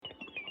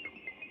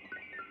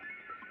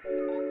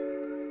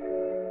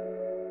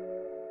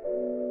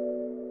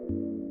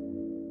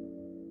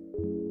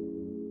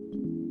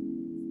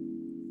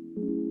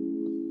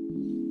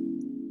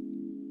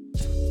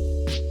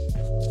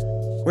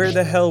Where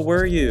the hell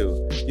were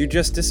you? You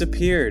just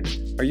disappeared.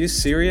 Are you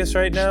serious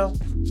right now?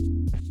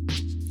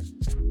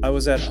 I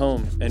was at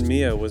home, and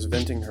Mia was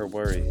venting her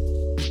worry.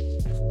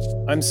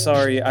 I'm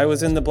sorry, I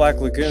was in the Black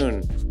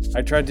Lagoon.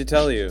 I tried to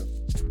tell you.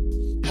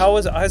 How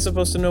was I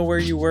supposed to know where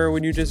you were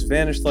when you just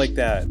vanished like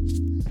that?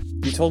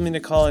 You told me to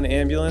call an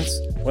ambulance?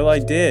 Well, I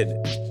did.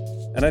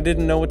 And I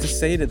didn't know what to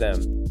say to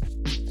them.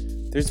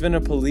 There's been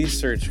a police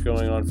search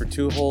going on for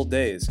 2 whole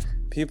days.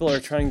 People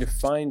are trying to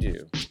find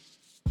you.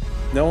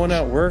 No one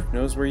at work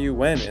knows where you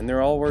went, and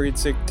they're all worried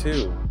sick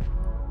too.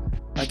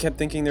 I kept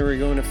thinking they were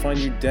going to find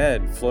you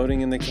dead,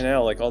 floating in the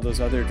canal like all those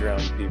other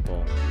drowned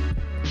people.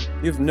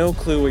 You have no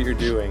clue what you're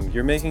doing.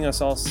 You're making us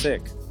all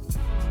sick.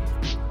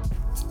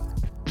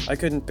 I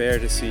couldn't bear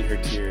to see her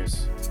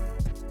tears.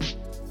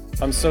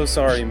 I'm so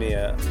sorry,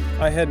 Mia.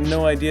 I had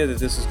no idea that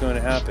this was going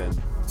to happen.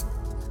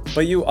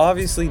 But you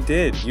obviously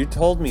did. You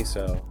told me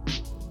so.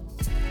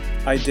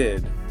 I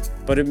did,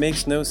 but it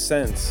makes no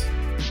sense.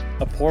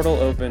 A portal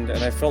opened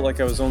and I felt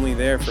like I was only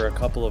there for a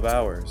couple of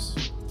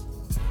hours.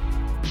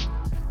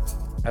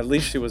 At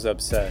least she was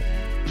upset.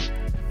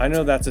 I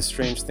know that's a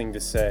strange thing to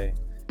say,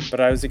 but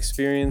I was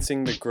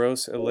experiencing the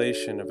gross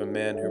elation of a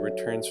man who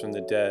returns from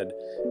the dead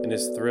and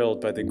is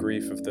thrilled by the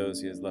grief of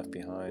those he has left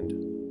behind.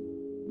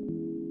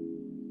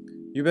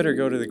 You better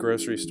go to the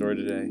grocery store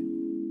today.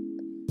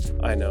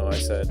 I know, I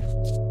said.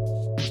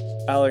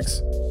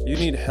 Alex, you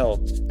need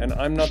help, and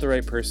I'm not the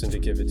right person to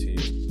give it to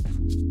you.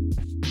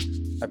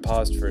 I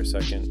paused for a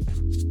second.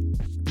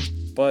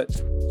 But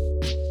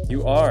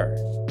you are.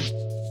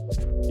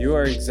 You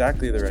are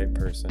exactly the right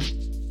person.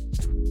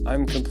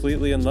 I'm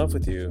completely in love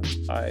with you.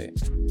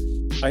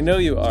 I know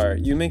you are.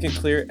 You make it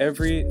clear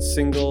every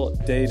single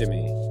day to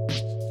me.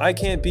 I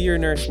can't be your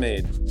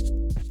nursemaid.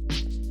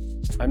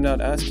 I'm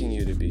not asking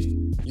you to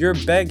be. You're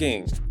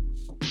begging.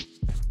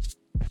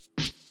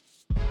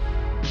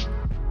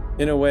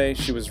 In a way,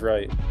 she was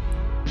right,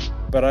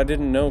 but I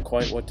didn't know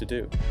quite what to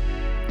do.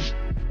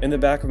 In the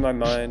back of my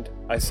mind,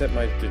 I set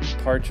my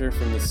departure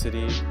from the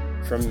city,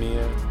 from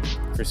Mia,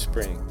 for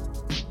spring,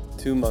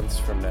 2 months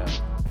from now.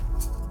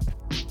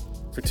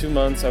 For 2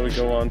 months, I would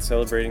go on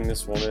celebrating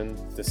this woman,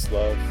 this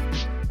love.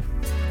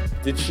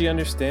 Did she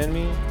understand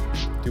me?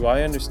 Do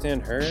I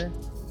understand her?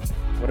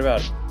 What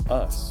about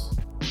us?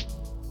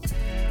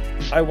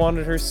 I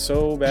wanted her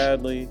so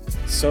badly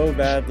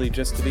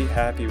just to be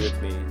happy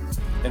with me,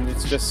 and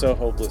it's just so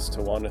hopeless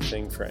to want a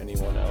thing for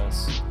anyone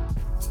else,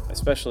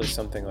 especially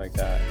something like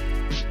that.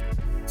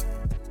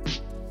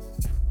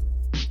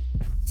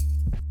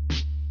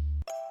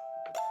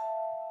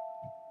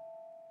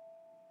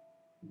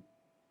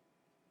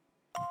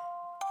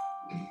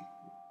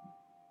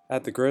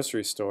 At the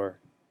grocery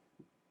store,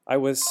 I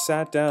was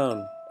sat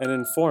down and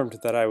informed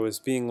that I was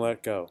being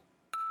let go.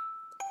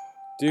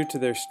 Due to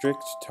their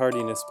strict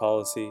tardiness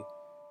policy,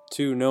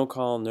 2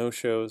 no-call,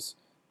 no-shows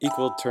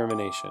equaled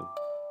termination.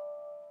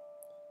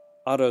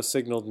 Otto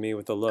signaled me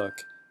with a look,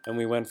 and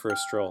we went for a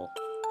stroll.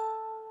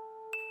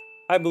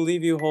 I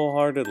believe you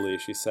wholeheartedly,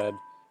 she said,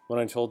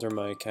 when I told her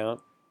my account,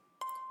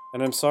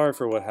 and I'm sorry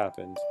for what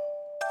happened.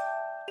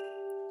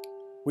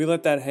 We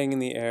let that hang in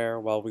the air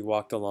while we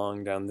walked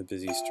along down the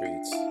busy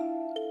streets.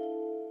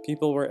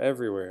 People were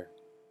everywhere,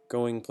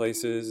 going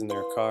places in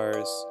their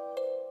cars,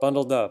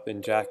 bundled up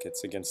in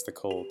jackets against the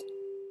cold.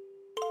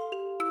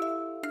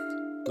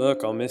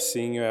 Look, I'll miss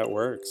seeing you at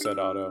work, said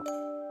Otto.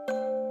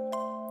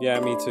 Yeah,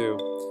 me too.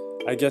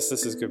 I guess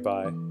this is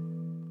goodbye.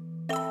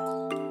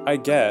 I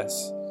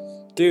guess?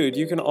 Dude,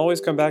 you can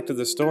always come back to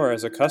the store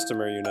as a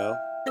customer, you know.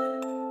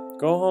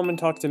 Go home and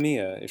talk to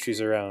Mia if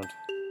she's around.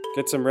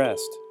 Get some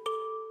rest.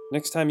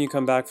 Next time you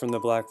come back from the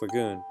Black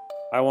Lagoon,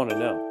 I want to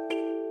know.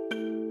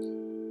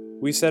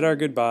 We said our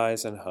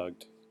goodbyes and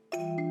hugged.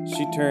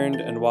 She turned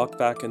and walked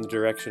back in the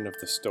direction of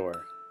the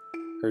store,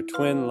 her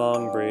twin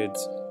long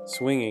braids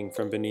swinging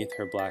from beneath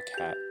her black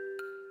hat.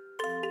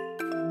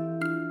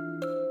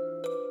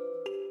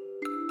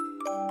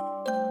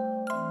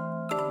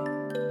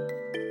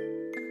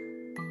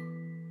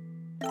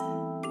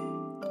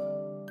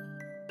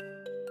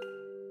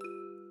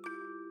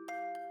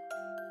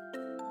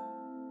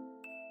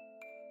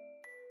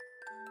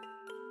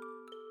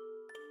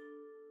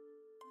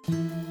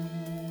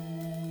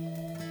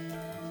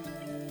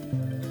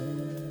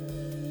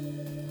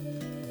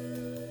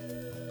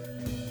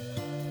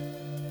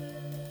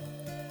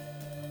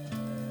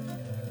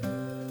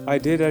 I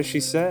did as she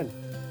said,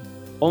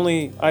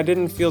 only I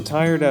didn't feel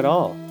tired at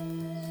all.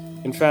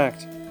 In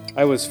fact,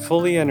 I was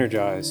fully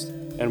energized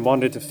and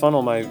wanted to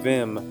funnel my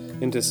vim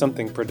into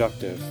something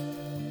productive.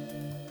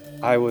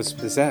 I was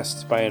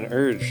possessed by an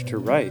urge to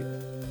write,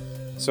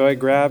 so I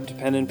grabbed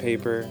pen and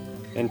paper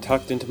and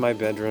tucked into my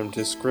bedroom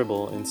to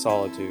scribble in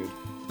solitude.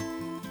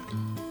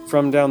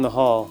 From down the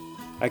hall,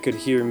 I could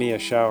hear Mia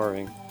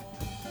showering.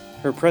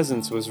 Her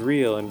presence was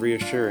real and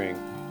reassuring.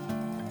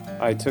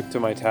 I took to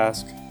my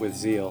task with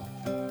zeal.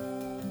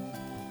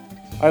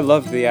 I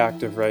loved the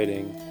act of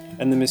writing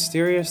and the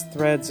mysterious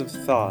threads of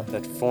thought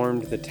that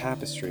formed the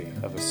tapestry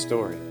of a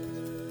story.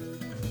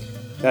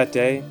 That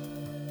day,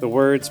 the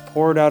words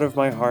poured out of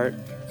my heart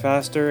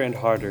faster and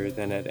harder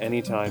than at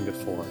any time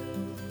before.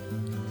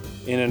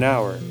 In an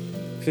hour,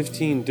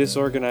 15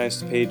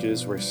 disorganized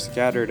pages were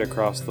scattered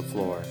across the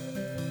floor,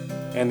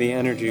 and the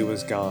energy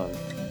was gone.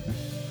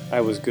 I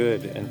was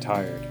good and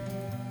tired.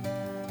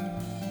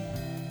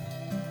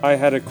 I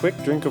had a quick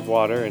drink of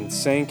water and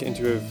sank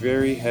into a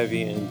very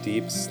heavy and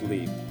deep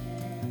sleep.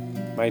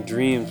 My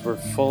dreams were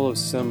full of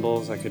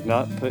symbols I could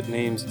not put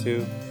names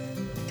to,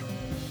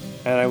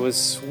 and I was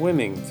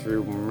swimming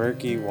through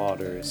murky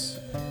waters.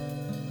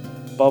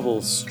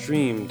 Bubbles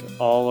streamed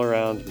all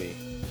around me.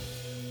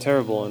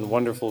 Terrible and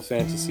wonderful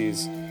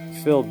fantasies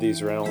filled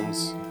these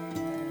realms.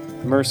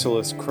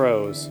 Merciless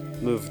crows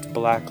moved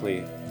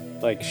blackly,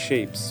 like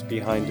shapes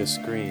behind a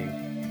screen.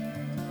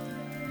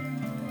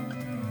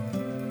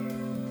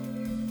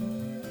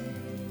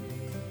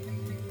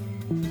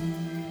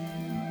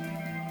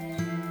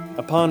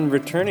 Upon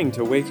returning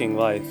to waking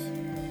life,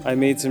 I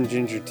made some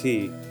ginger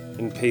tea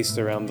and paced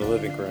around the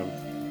living room.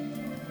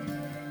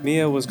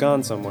 Mia was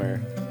gone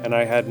somewhere, and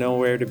I had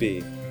nowhere to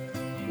be,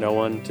 no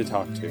one to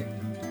talk to.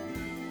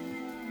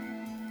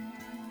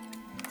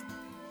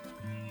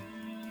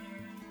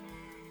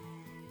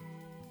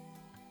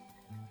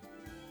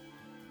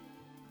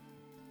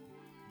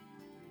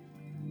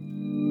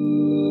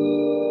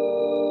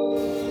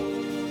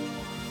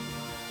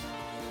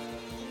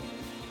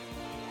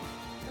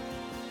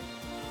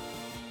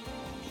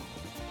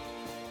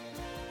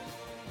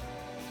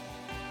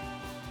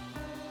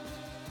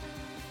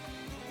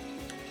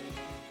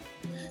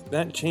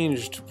 That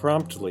changed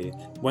promptly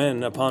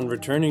when, upon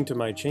returning to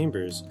my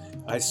chambers,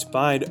 I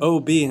spied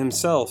O.B.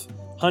 himself,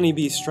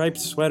 honeybee striped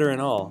sweater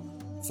and all,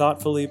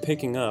 thoughtfully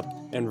picking up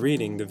and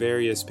reading the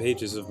various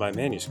pages of my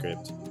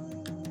manuscript.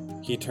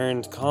 He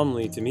turned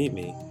calmly to meet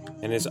me,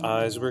 and his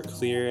eyes were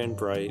clear and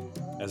bright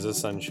as a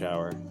sun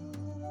shower.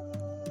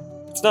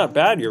 "It's not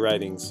bad, your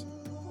writings,"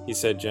 he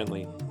said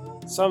gently.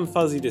 "Some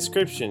fuzzy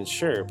descriptions,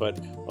 sure, but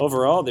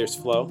overall there's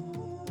flow."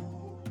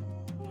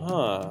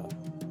 "Huh,"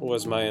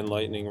 was my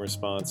enlightening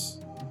response.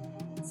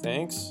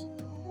 "Thanks."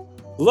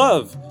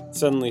 "Love!"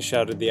 suddenly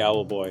shouted the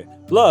owl boy.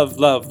 "Love,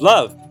 love,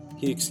 love!"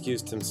 He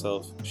excused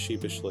himself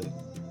sheepishly.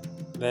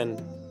 Then,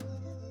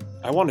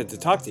 "I wanted to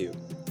talk to you.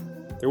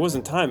 There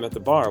wasn't time at the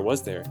bar,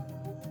 was there?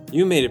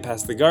 You made it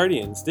past the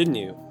Guardians, didn't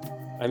you?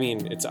 I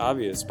mean, it's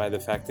obvious by the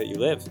fact that you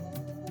live."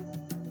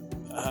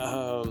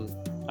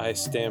 I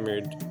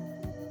stammered.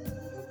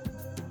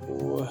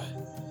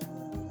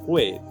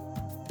 Wait,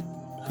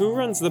 who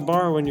runs the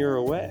bar when you're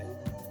away?"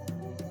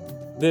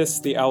 This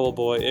the owl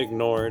boy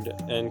ignored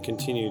and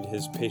continued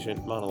his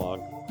patient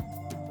monologue.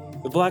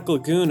 "The Black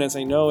Lagoon, as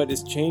I know it,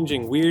 is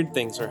changing. Weird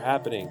things are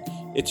happening.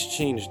 It's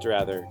changed,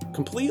 rather.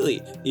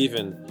 Completely,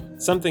 even.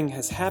 Something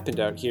has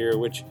happened out here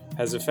which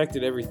has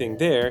affected everything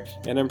there,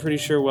 and I'm pretty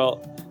sure, well,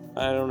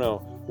 I don't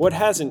know. What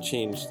hasn't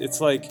changed?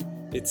 It's like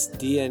its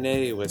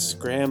DNA was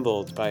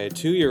scrambled by a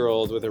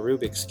 2-year-old with a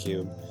Rubik's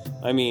Cube.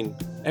 I mean,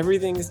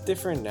 everything is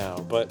different now,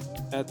 but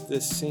at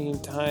the same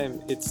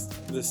time, it's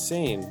the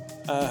same.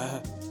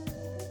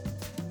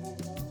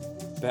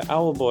 The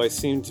owl boy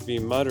seemed to be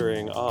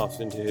muttering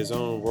off into his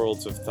own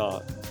worlds of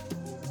thought.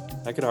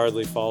 I could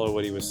hardly follow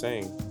what he was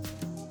saying.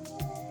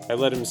 I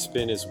let him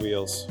spin his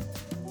wheels.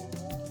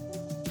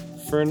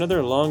 For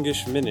another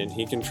longish minute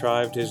he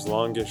contrived his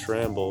longish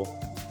ramble,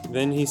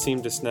 then he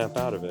seemed to snap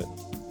out of it,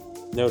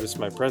 notice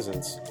my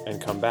presence,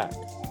 and come back.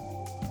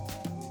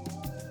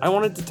 "I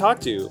wanted to talk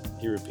to you,"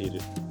 he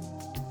repeated.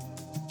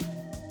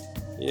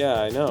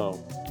 "Yeah, I know.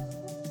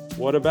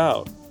 What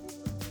about?"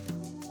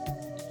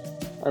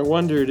 I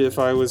wondered if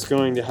I was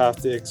going to have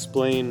to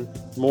explain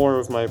more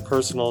of my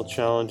personal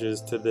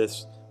challenges to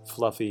this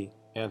fluffy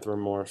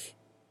anthropomorph.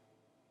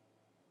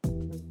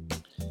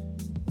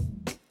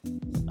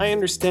 "I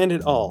understand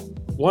it all.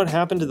 What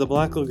happened to the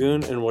Black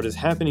Lagoon and what is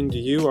happening to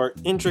you are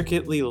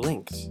intricately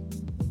linked."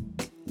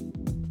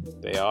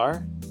 "They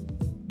are?"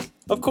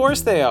 "Of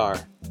course they are."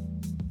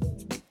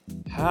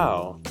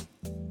 "How?"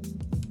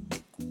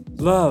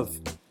 "Love.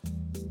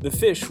 The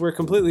fish were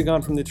completely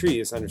gone from the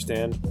trees,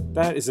 understand?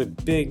 That is a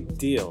big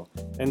deal,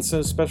 and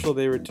so special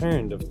they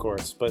returned, of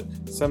course, but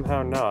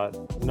somehow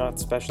not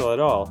special at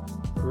all.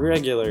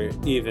 Regular,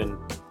 even.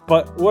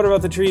 But what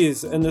about the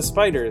trees and the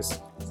spiders?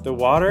 The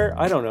water?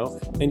 I don't know.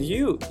 And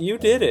you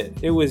did it.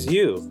 It was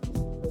you.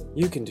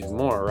 You can do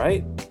more,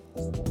 right?"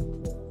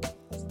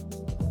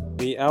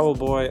 The owl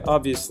boy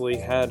obviously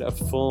had a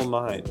full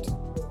mind.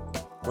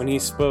 When he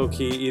spoke,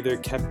 he either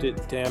kept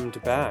it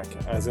dammed back,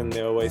 as in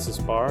the Oasis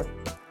bar,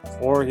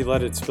 or he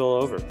let it spill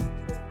over.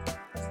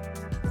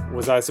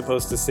 Was I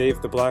supposed to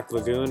save the Black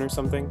Lagoon or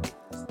something?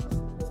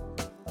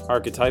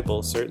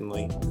 Archetypal,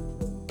 certainly.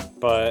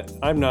 But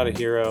I'm not a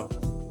hero.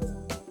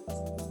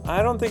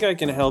 "I don't think I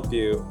can help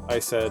you," I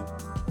said.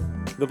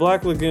 "The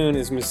Black Lagoon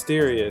is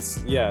mysterious,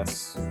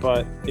 yes,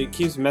 but it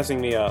keeps messing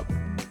me up."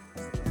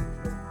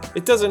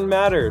 "It doesn't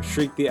matter,"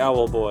 shrieked the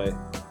owl boy.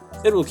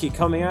 "It will keep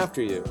coming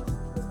after you."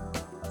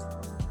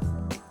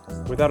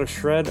 Without a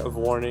shred of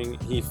warning,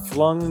 he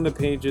flung the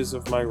pages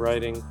of my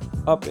writing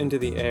up into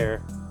the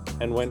air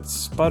and went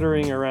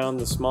sputtering around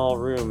the small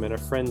room in a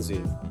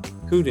frenzy,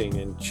 hooting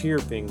and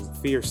chirping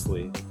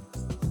fiercely.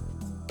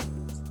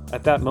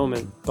 At that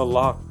moment, the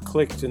lock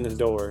clicked in the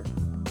door.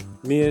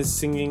 Mia's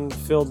singing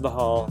filled the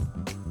hall,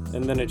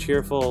 and then a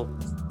cheerful,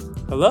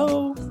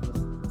 "Hello?"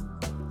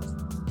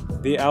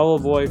 The owl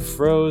boy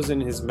froze in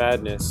his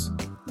madness,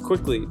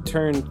 quickly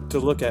turned to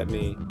look at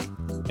me,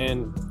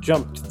 and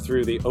jumped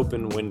through the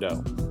open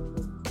window.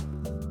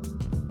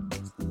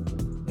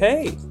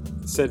 "Hey,"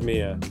 said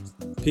Mia,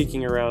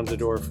 peeking around the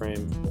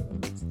doorframe,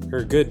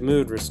 her good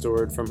mood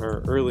restored from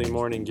her early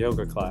morning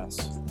yoga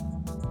class.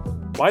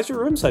 "Why's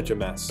your room such a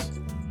mess?"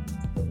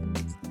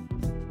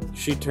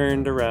 She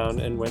turned around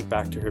and went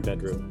back to her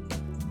bedroom.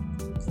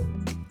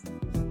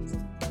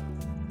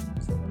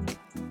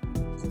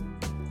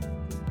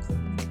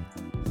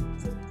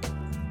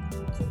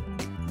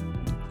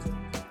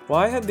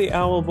 Why had the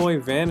owl boy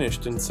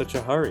vanished in such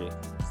a hurry?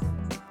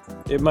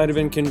 It might have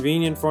been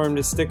convenient for him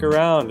to stick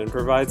around and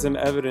provide some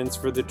evidence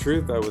for the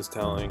truth I was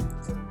telling.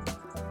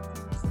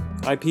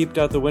 I peeped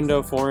out the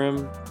window for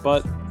him,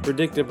 but,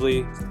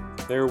 predictably,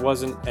 there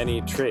wasn't any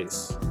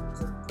trace.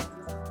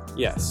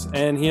 Yes,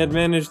 and he had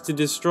managed to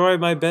destroy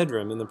my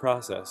bedroom in the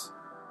process.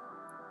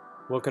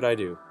 What could I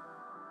do?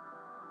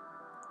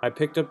 I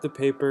picked up the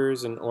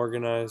papers and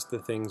organized the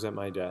things at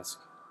my desk.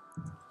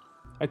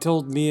 I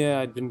told Mia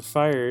I'd been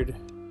fired,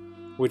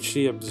 which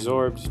she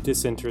absorbed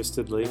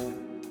disinterestedly.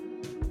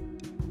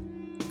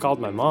 I called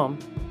my mom,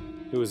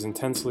 who was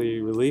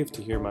intensely relieved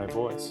to hear my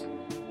voice.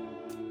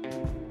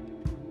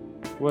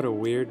 What a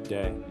weird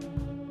day.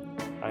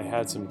 I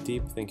had some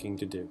deep thinking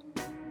to do.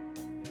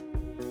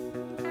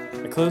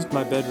 I closed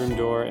my bedroom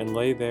door and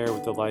lay there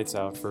with the lights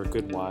out for a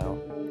good while.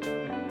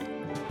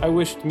 I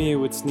wished Mia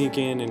would sneak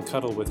in and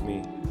cuddle with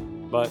me,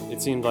 but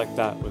it seemed like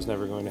that was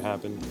never going to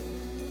happen.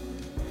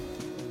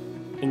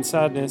 In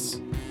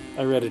sadness,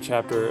 I read a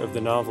chapter of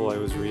the novel I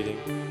was reading,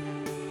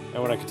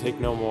 and when I could take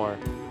no more,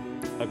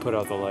 I put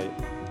out the light,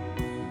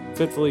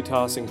 fitfully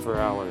tossing for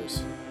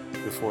hours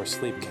before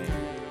sleep came.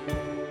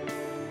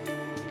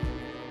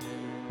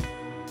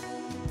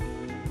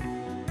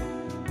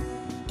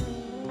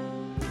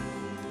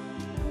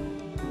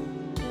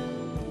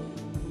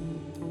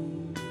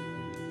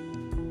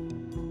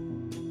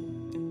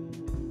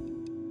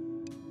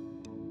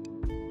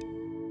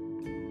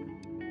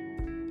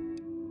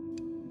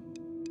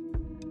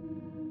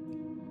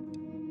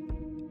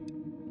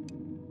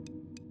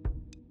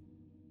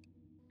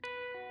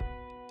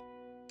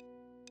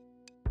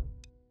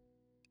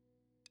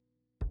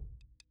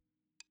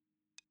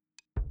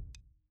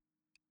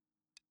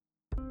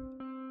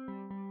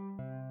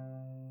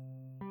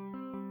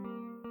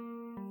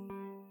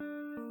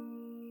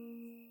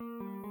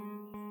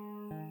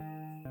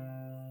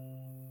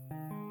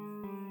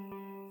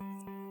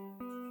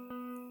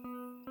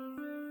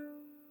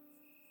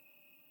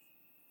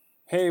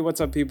 Hey,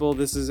 what's up, people?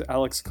 This is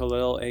Alex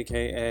Khalil,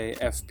 aka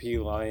FP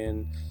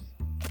Lion.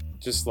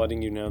 Just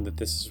letting you know that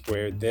this is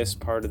where this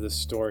part of the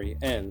story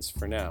ends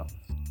for now.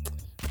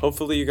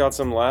 Hopefully you got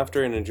some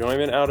laughter and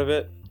enjoyment out of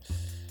it.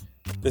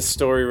 This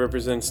story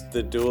represents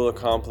the dual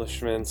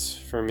accomplishments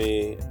for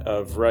me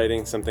of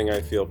writing something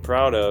I feel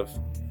proud of,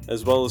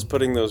 as well as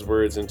putting those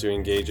words into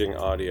engaging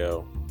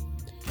audio.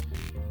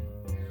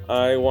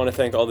 I want to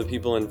thank all the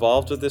people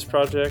involved with this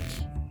project.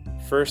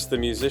 First, the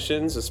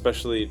musicians,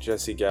 especially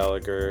Jesse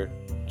Gallagher,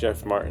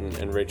 Jeff Martin,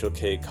 and Rachel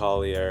K.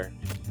 Collier,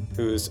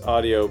 whose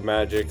audio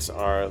magics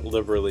are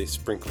liberally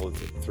sprinkled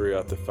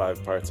throughout the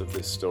 5 parts of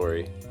this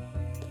story.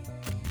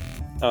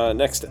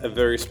 Next, a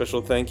very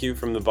special thank you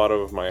from the bottom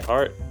of my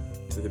heart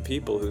to the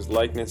people whose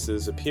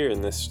likenesses appear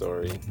in this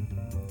story.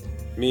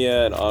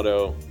 Mia and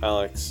Otto,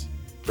 Alex,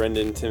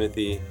 Brendan,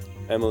 Timothy,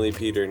 Emily,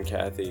 Peter, and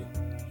Kathy.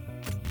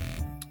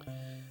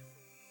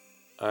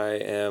 I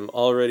am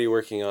already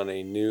working on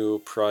a new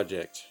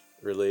project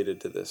related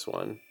to this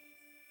one.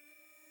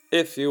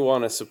 If you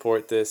want to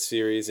support this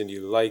series and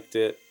you liked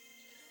it,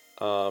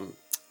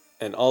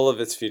 and all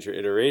of its future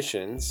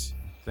iterations,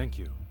 thank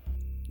you.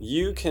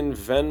 You can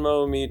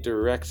Venmo me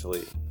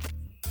directly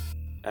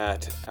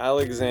at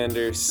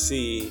Alexander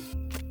C.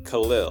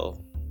 Khalil.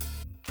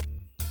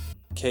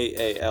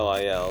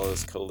 K-A-L-I-L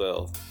is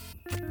Khalil.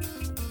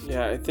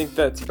 Yeah, I think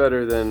that's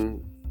better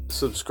than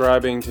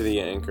subscribing to the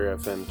Anchor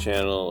FM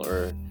channel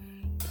or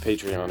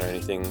Patreon or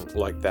anything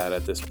like that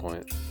at this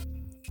point.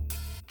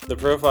 The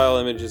profile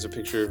image is a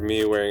picture of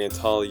me wearing a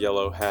tall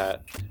yellow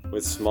hat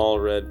with small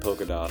red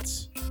polka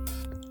dots.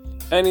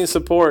 Any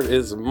support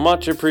is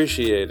much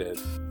appreciated,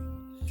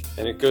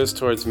 and it goes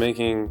towards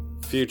making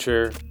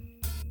future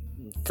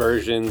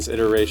versions,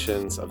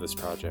 iterations of this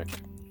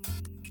project.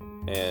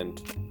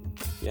 And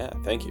yeah,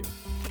 thank you.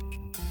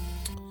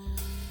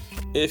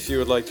 If you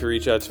would like to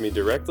reach out to me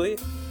directly,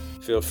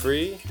 feel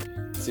free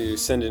to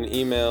send an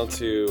email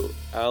to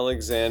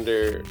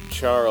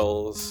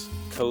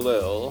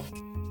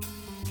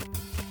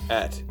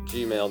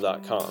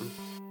alexandercharleskhalil@gmail.com,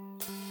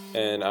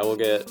 and I will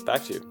get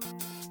back to you.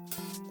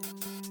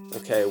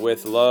 Okay,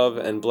 with love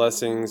and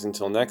blessings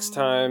until next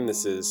time,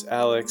 this is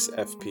Alex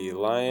FP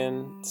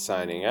Lion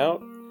signing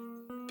out.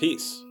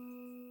 Peace.